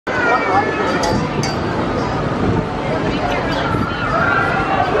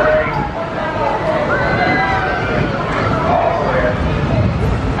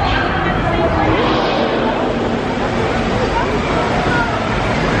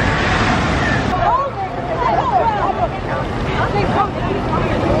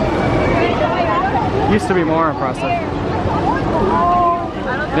Used to be more impressive.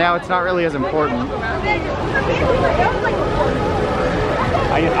 Now it's not really as important.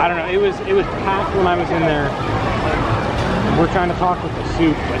 I don't know. It was packed when I was in there. We're trying to talk with the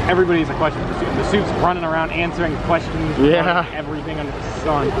soup, but everybody's a question for the soup. The soup's running around answering questions. Yeah. Everything under the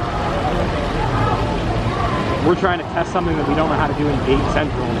sun. We're trying to test something that we don't know how to do in Gate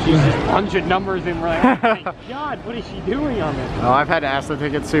Central. She's just punching numbers in. We're like, oh my God, what is she doing on this? Oh, I've had to ask the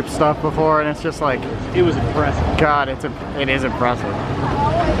ticket soup stuff before, and it's just like, it was impressive. God, it is impressive.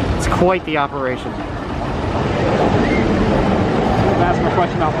 It's quite the operation. I'm asking a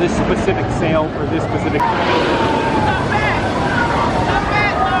question about this specific sale for this specific.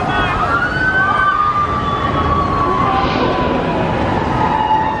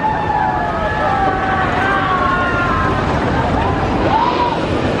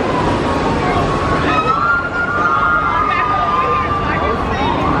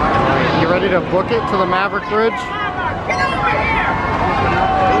 To book it to the Maverick Bridge.